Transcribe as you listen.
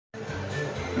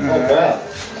Oh, wow.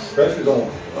 Pressure's on.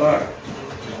 All right.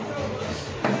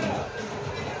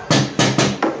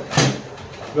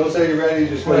 Don't say you're ready,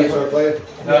 just go ahead and start playing.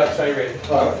 No, say you're ready.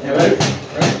 All right, you ready?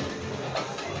 Ready?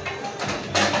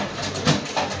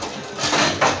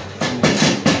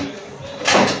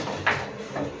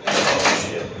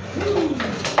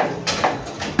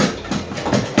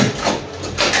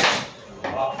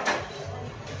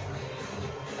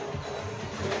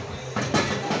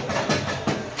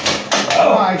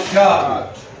 Oh my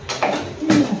God.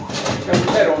 Got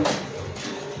your head on.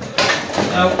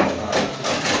 No.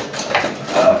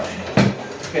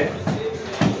 Okay.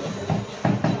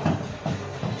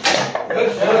 Good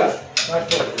shot. Nice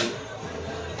play.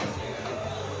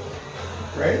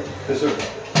 Ready? Yes, sir.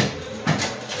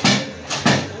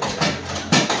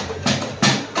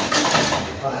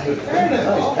 Nice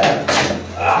pass.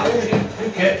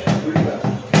 Good catch.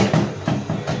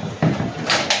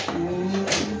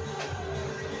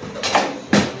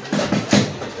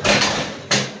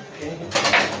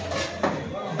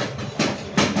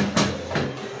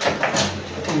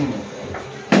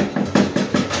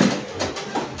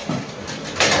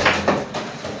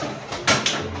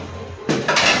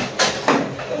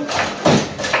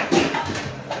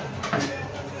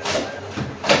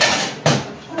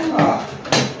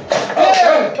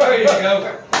 There you go.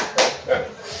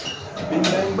 Bing,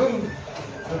 bang, boom.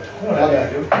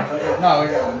 No, we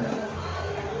got one.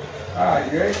 All right,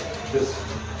 you ready? Just.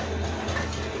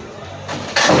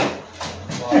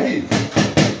 Hey.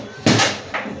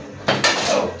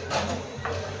 Oh.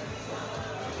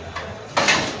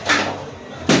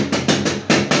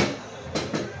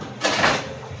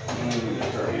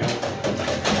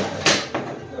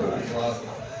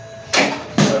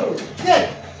 Good.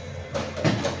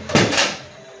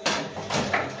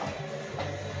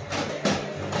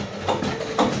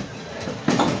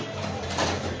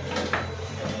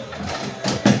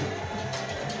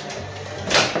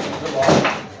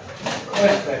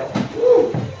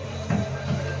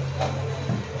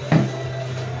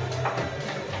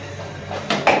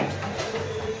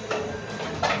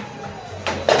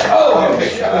 Oh,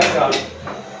 good shot.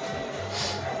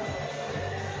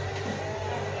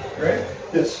 Ready?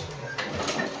 Yes.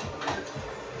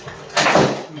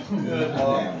 Good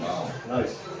ball.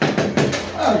 Nice.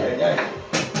 Oh, yeah.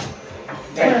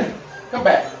 Damn. Come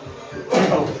back.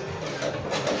 Oh.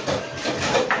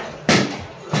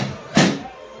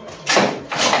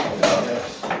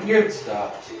 Good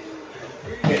stop.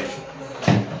 Catch.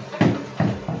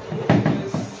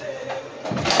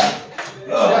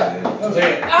 Oh,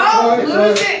 it. Oh,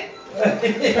 lose it!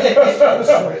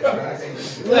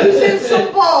 Losing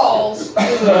some balls.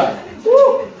 That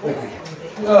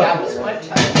was my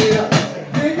time.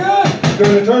 Pretty good.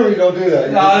 During the tournament, you don't do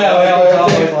that. No, it's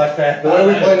always like that. The way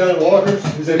we play down at Walker's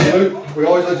is if you loop, we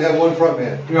always let you have one front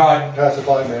man. Right. Pass the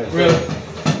 5 man. Really? A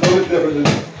little bit different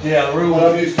than Yeah, the rules.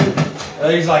 what I'm used to.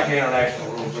 These like the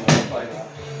international rules. We don't play that.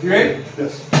 You ready?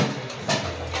 Yes.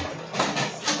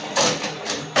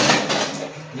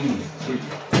 Sweet.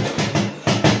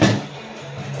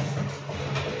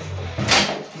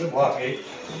 Good block, Gage.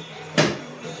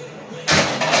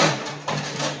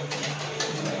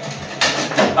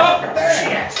 Oh,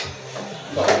 there!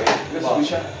 Good block.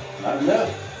 Shot. Not enough.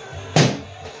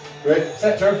 Ready?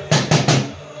 Set, sir.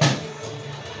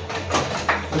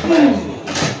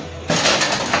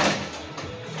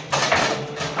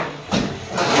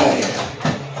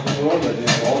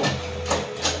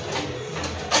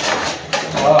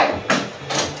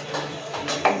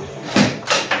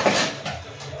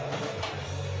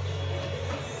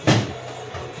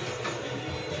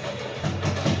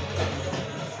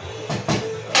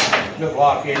 Good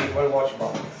block, Eddie. Way to watch your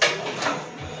ball.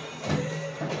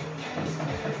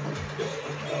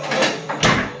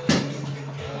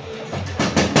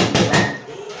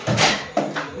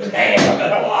 Damn,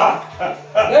 that block.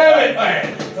 Damn it, man.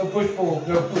 Go push forward.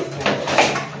 Go push forward.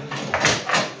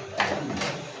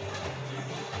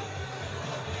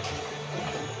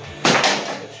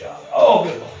 Good shot. Oh,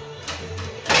 good ball.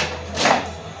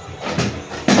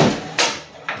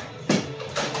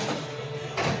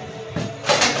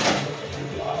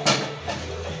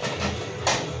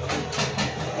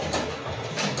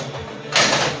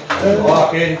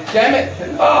 Block, Eddie. Damn it.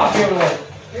 Oh, give it away.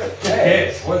 Good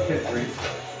catch. What catch, Reese?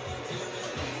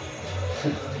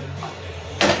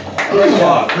 Good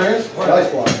block, Chris. Nice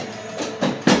block.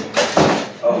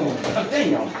 Oh,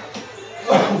 damn.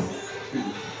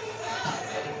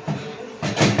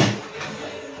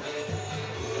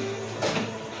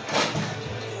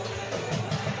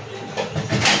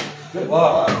 Good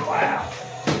block. Wow.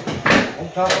 On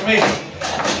top of me.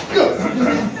 Good.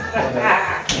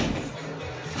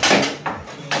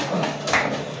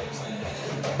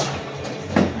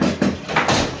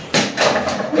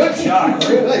 shot,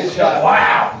 Chris. Nice shot.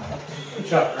 Wow. Good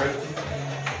shot, Chris.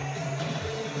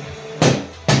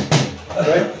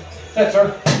 Right? Set,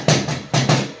 sir.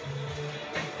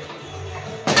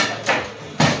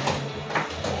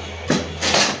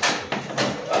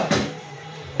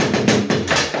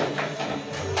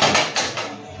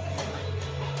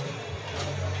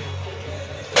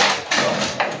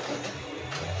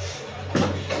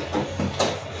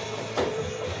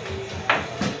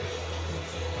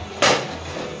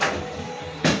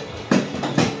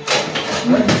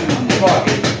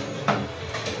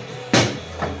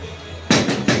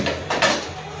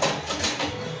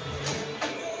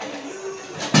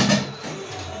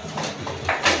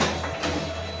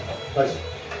 Nice.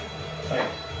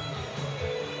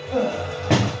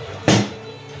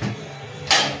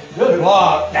 Good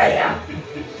block. Damn.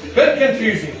 Bit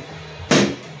confusing.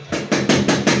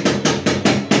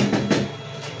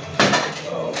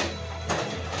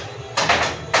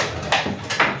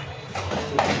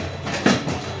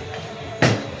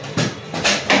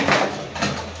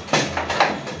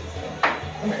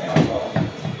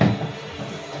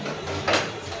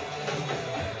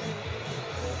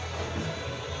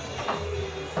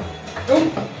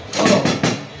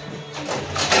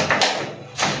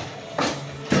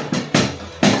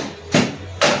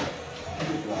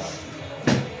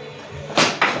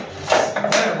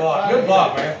 Good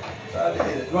block, man.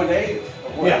 Going to 8?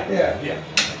 Yeah.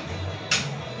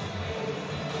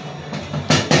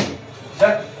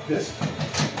 Set. Yes.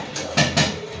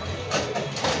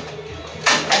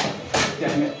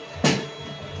 Damn it.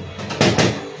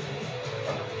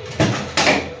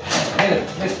 Hit it.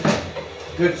 Missed it.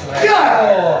 Good smash. Yeah.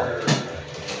 Oh.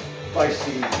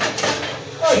 Spicy.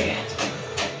 Oh, yeah.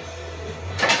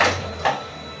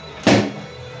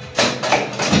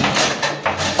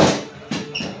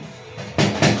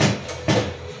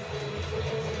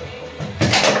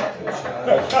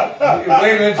 You're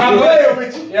waving I'm waving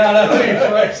with you. Yeah, I know.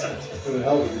 You're racing. What the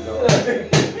hell did you go?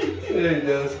 There he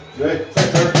does. Ready? Set,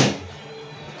 sir.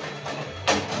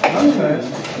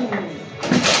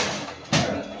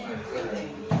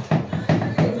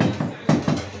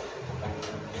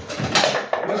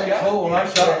 Cool,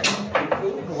 nice shot.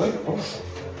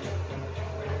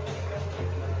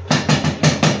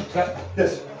 Set.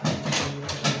 Yes.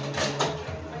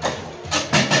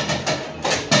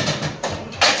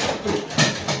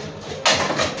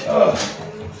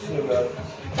 So bad.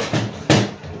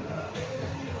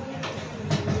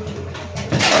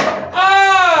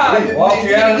 Ah! Walk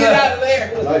you out of Get that. out of there.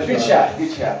 Nice Good shot.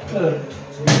 Good shot.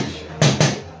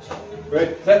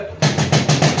 Ready? Set.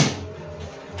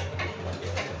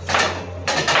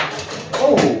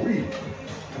 Oh, wee.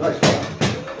 Nice one.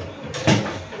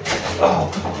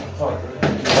 Oh, sorry.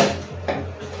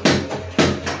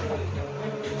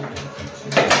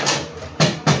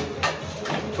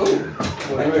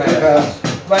 Well, good pass.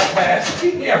 Back pass.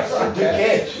 Yeah, right. Good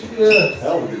catch. Yeah.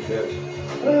 Hell of a good catch.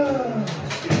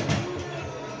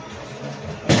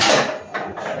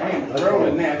 I ain't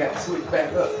throwing now. I got to switch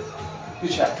back up.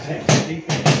 Good shot.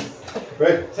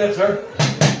 Ready? Set, sir.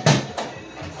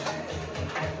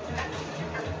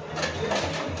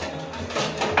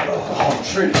 Oh,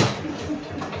 tree.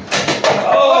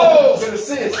 Oh! Good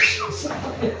assist.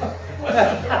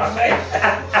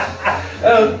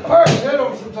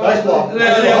 Nice block.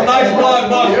 Yeah, nice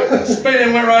block.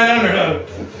 Spinning went right under him.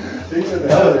 He said the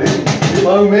hell of it. He's my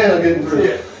own man. I'm getting through.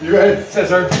 Yeah. You ready? Set,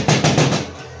 sir.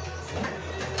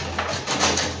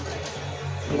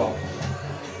 Come on.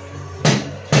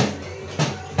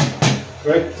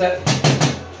 Ready? Set.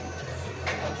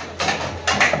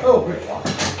 Oh, great block.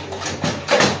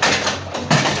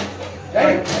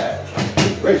 Dang.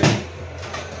 Race.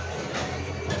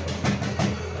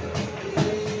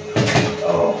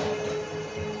 Oh.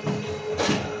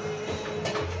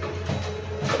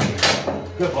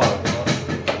 Good block.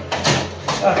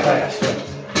 That's fast.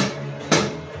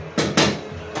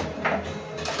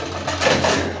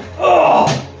 Oh!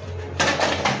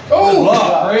 Good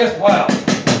block, Chris. Wow.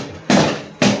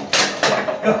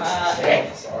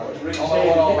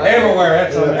 Everywhere.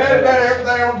 That's a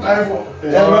Everything on the table. You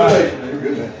had All right. motivation. You're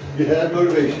good, man. You had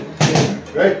motivation.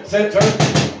 Ready? set, turn.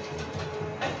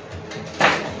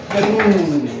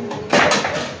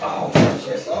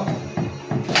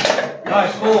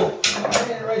 Nice pull.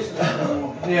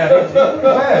 Yeah, he's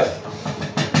fast.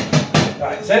 All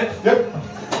right, set. Yep.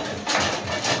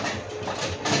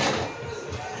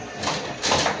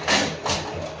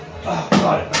 Oh,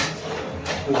 got it.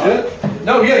 That's it?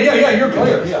 No, yeah, you're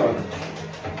clear. Yeah.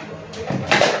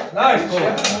 Nice pull.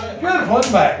 Good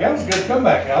one back. That was a good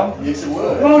comeback, Al. Yes, it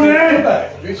was. Come on, man. Come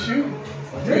back. Good shoot.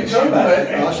 Good shoot,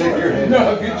 buddy. I'll shake your hand.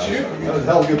 No, good shoot. That was a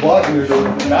hell of a good blocking you're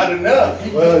doing. Not enough.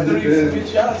 You Well, put you 3 did. good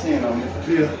shots in on me.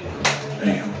 Yeah.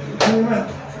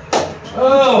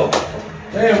 Oh!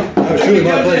 Damn. That was truly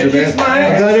my pleasure, man.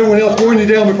 I'm glad everyone else worn you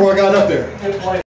down before I got up there. Good play.